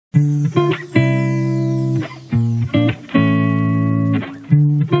Quá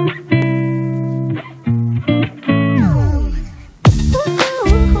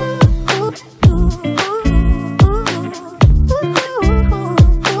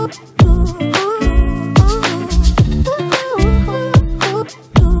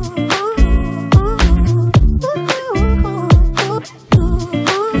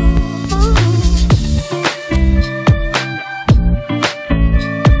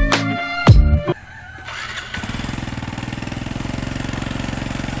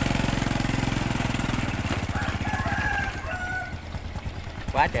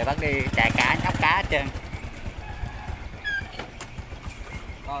trời bắt đi chài cá, nhóc cá hết trơn.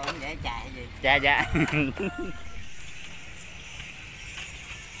 Coi không dễ chài gì. Dạ dạ.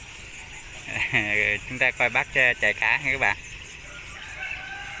 Chúng ta coi bắt chài cá nha các bạn.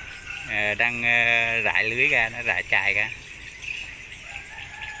 Đang rải lưới ra, nó rải chài ra.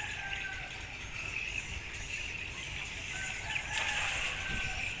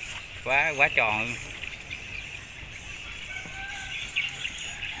 Quá tròn luôn.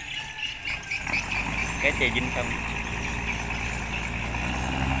 Cái chài dinh không.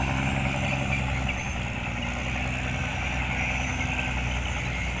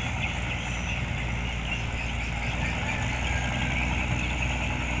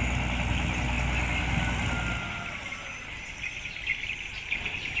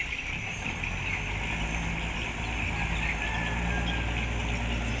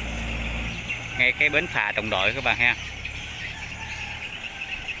 Ngay cái bến phà đồng đội các bạn ha.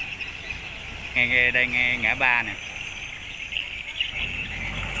 Ngay đây, ngay ngã ba nè.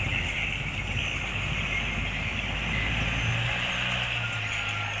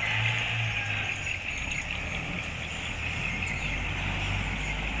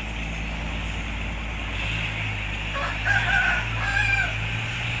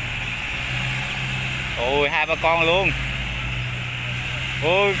 Ôi, hai ba con luôn.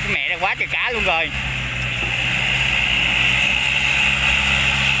 Ôi, cái mẹ này quá trời cá luôn rồi.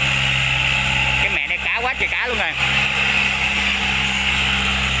 Cái mẹ này cá quá trời cá luôn rồi.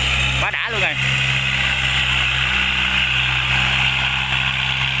 Quá đã luôn rồi.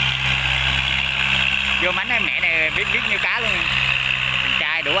 Vô mánh mẹ này biết nhiêu cá luôn.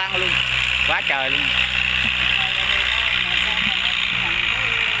 Chài đủ ăn luôn. Quá trời luôn.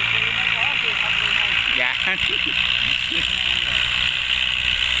 Dạ.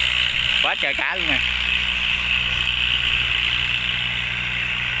 Quá trời cá luôn nè.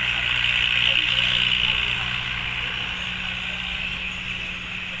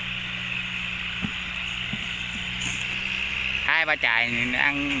 Hai ba chài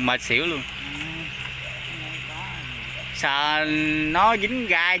ăn mệt xỉu luôn. Sợ nó dính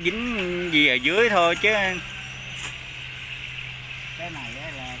gai dính gì ở dưới thôi chứ. Cái này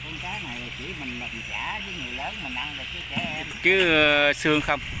là con cá này chỉ mình chả với người lớn mình ăn được chứ trẻ em. Chứ xương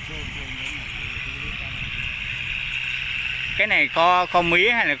không. Cái này kho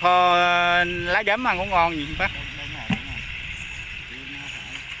mía hay là kho lá giấm ăn cũng ngon gì bác.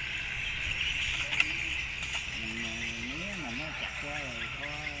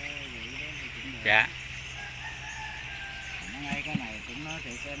 Dạ. Cái này cũng nói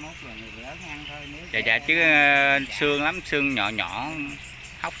thì cái mốt là người lớn ăn thôi. Dạ dạ chứ xương lắm, xương nhỏ nhỏ,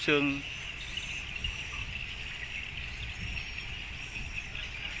 hốc xương.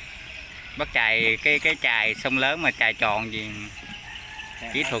 Bắt chài cái chài sông lớn mà chài tròn gì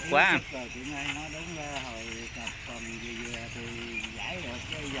kỹ thuật quá.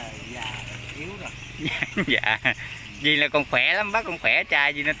 Dạ. Vì là còn khỏe lắm, bắt còn khỏe,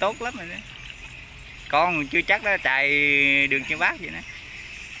 chài gì nó tốt lắm rồi đó. Con chưa chắc đó chài đường chân bác vậy đó.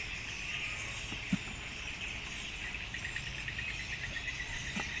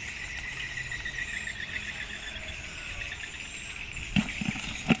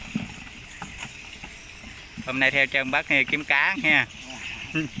 Hôm nay theo chân bác kiếm cá nha.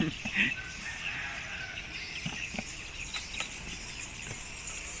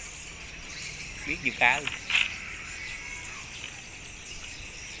 Biết nhiều cá luôn.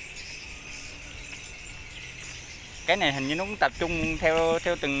 Cái này hình như nó cũng tập trung theo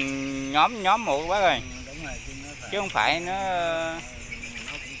từng nhóm một bác ơi. Đúng rồi, chứ không phải nó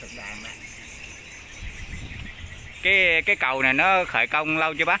cũng cực đàn đó. Cái cầu này nó khởi công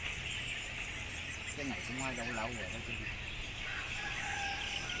lâu chưa bác? Cái này cũng hơi lâu rồi đó.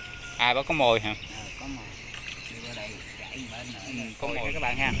 À bác có mồi hả? Có mồi. Đi qua đây chạy bên nữa. Có mồi các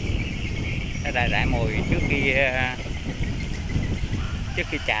bạn ha. Nó rải mồi trước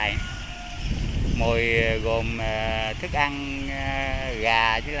khi chài. Mồi gồm thức ăn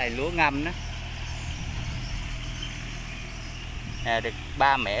gà với lại lúa ngâm đó. Được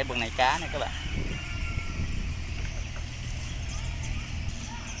ba mẹ bữa này cá này các bạn.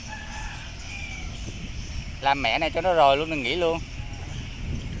 Làm mẹ này cho nó rồi luôn, đừng nghĩ luôn.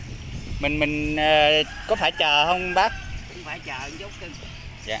 Mình có phải chờ không bác? Cũng phải chờ chút cưng.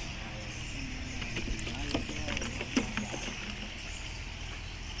 Dạ.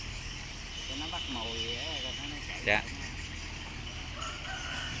 Cho nó bắt mồi rồi nó chạy. Dạ.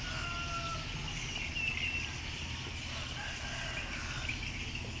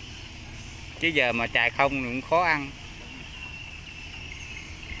 Chứ giờ mà chài không cũng khó ăn.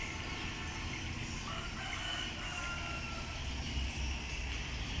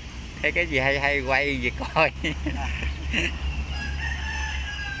 Thấy cái gì hay hay quay gì coi.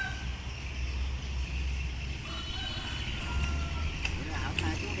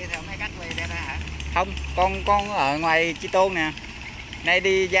 Không, con ở ngoài Chi Tôn nè. Nay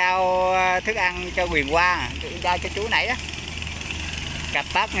đi giao thức ăn cho Quyền qua, giao cho chú nãy đó. Cặp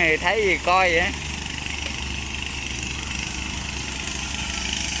bác này thấy gì coi vậy.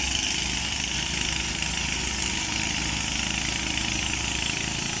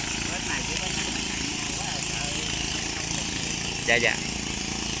 Dạ dạ.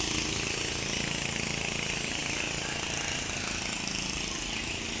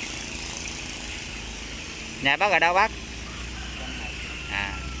 Nhà bác ở đâu bác?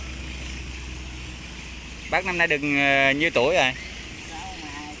 À. Bác năm nay được nhiêu tuổi rồi?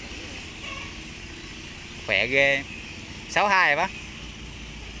 Khỏe ghê. 62 rồi bác.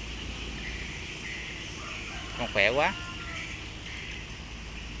 Còn khỏe quá.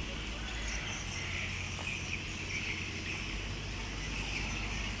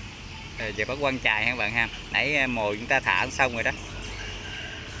 Giờ bắt quăng chài ha các bạn ha. Nãy mồi chúng ta thả xong rồi đó.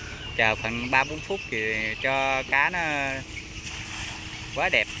 Chờ khoảng 3-4 phút thì cho cá nó quá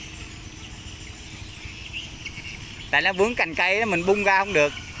đẹp. Tại nó vướng cành cây đó, mình bung ra không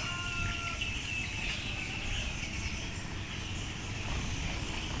được.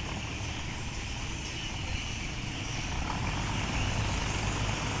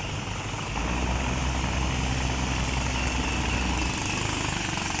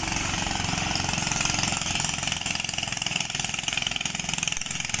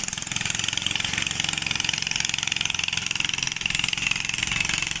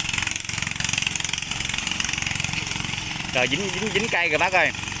 Rồi dính cây rồi bác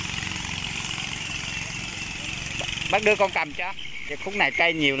ơi. Bác đưa con cầm cho. Cái khúc này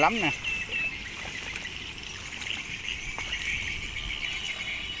cây nhiều lắm nè.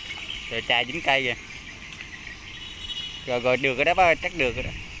 Rồi chài dính cây rồi. Rồi được rồi đó bác ơi, chắc được rồi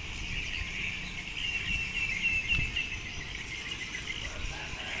đó.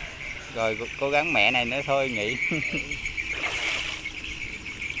 Rồi cố gắng mẹ này nữa thôi nghỉ.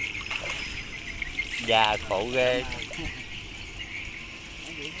 Già khổ ghê.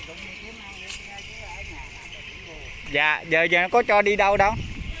 Dạ, giờ nó có cho đi đâu đâu.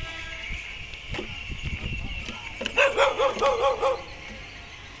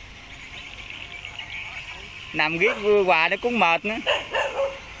 Nằm ghét vừa quà nó cũng mệt nữa.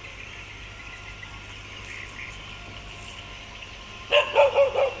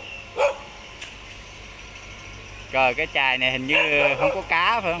 Rồi cái chài này hình như không có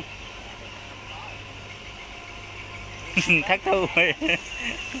cá phải không? Thất thu.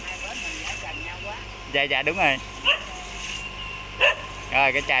 Dạ dạ đúng rồi.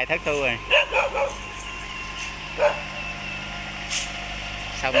 Rồi cái chài thất thu rồi.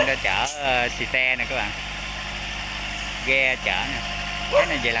 Xong ra chở xì te nè các bạn. Ghe chở nè. Cái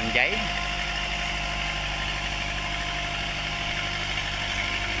này về làm giấy.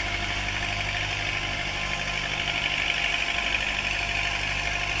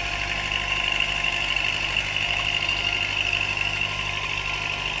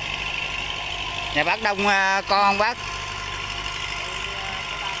 Nhà bác đông con không bác?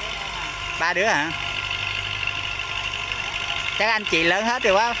 3 đứa hả? Chắc anh chị lớn hết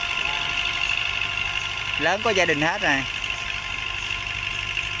rồi quá. Lớn có gia đình hết rồi.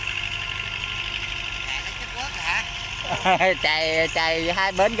 Chài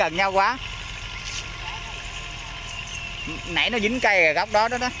hai bên gần nhau quá. Nãy nó dính cây rồi, góc đó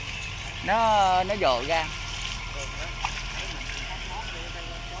đó. Nó dội ra.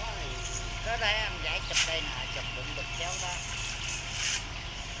 Đó đây em giải chụp đây nè, chụp đụng đực chéo đó.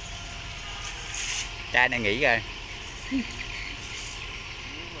 Chai này nghỉ rồi.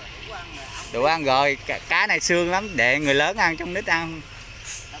 Đủ ăn rồi, cá này xương lắm, để người lớn ăn, trong nít ăn.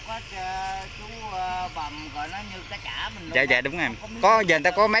 Có chú bầm gọi nó như cá chả mình luôn. Dạ dạ đúng rồi. Có giờ người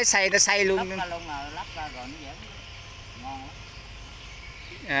ta có máy xay, nó xay luôn. Lắp ra rồi nó dễ. Ngon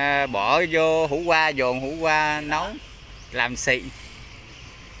lắm. Bỏ vô hũ qua, dồn hũ qua nấu làm xị.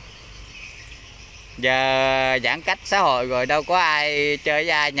 Giờ giãn cách xã hội rồi đâu có ai chơi với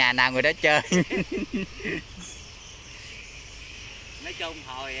ai, nhà nào người đó chơi. Nói chung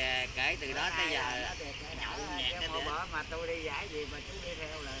hồi kể từ đó tới giờ nhậu nhẹt cái bữa mà tôi đi giải gì mà chú đi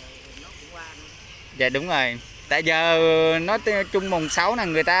theo là nó cũng qua nữa. Dạ đúng rồi. Tại giờ nói chung mùng 6 là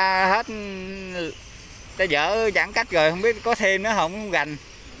người ta hết, ta dỡ giãn cách rồi, không biết có thêm nữa không gành.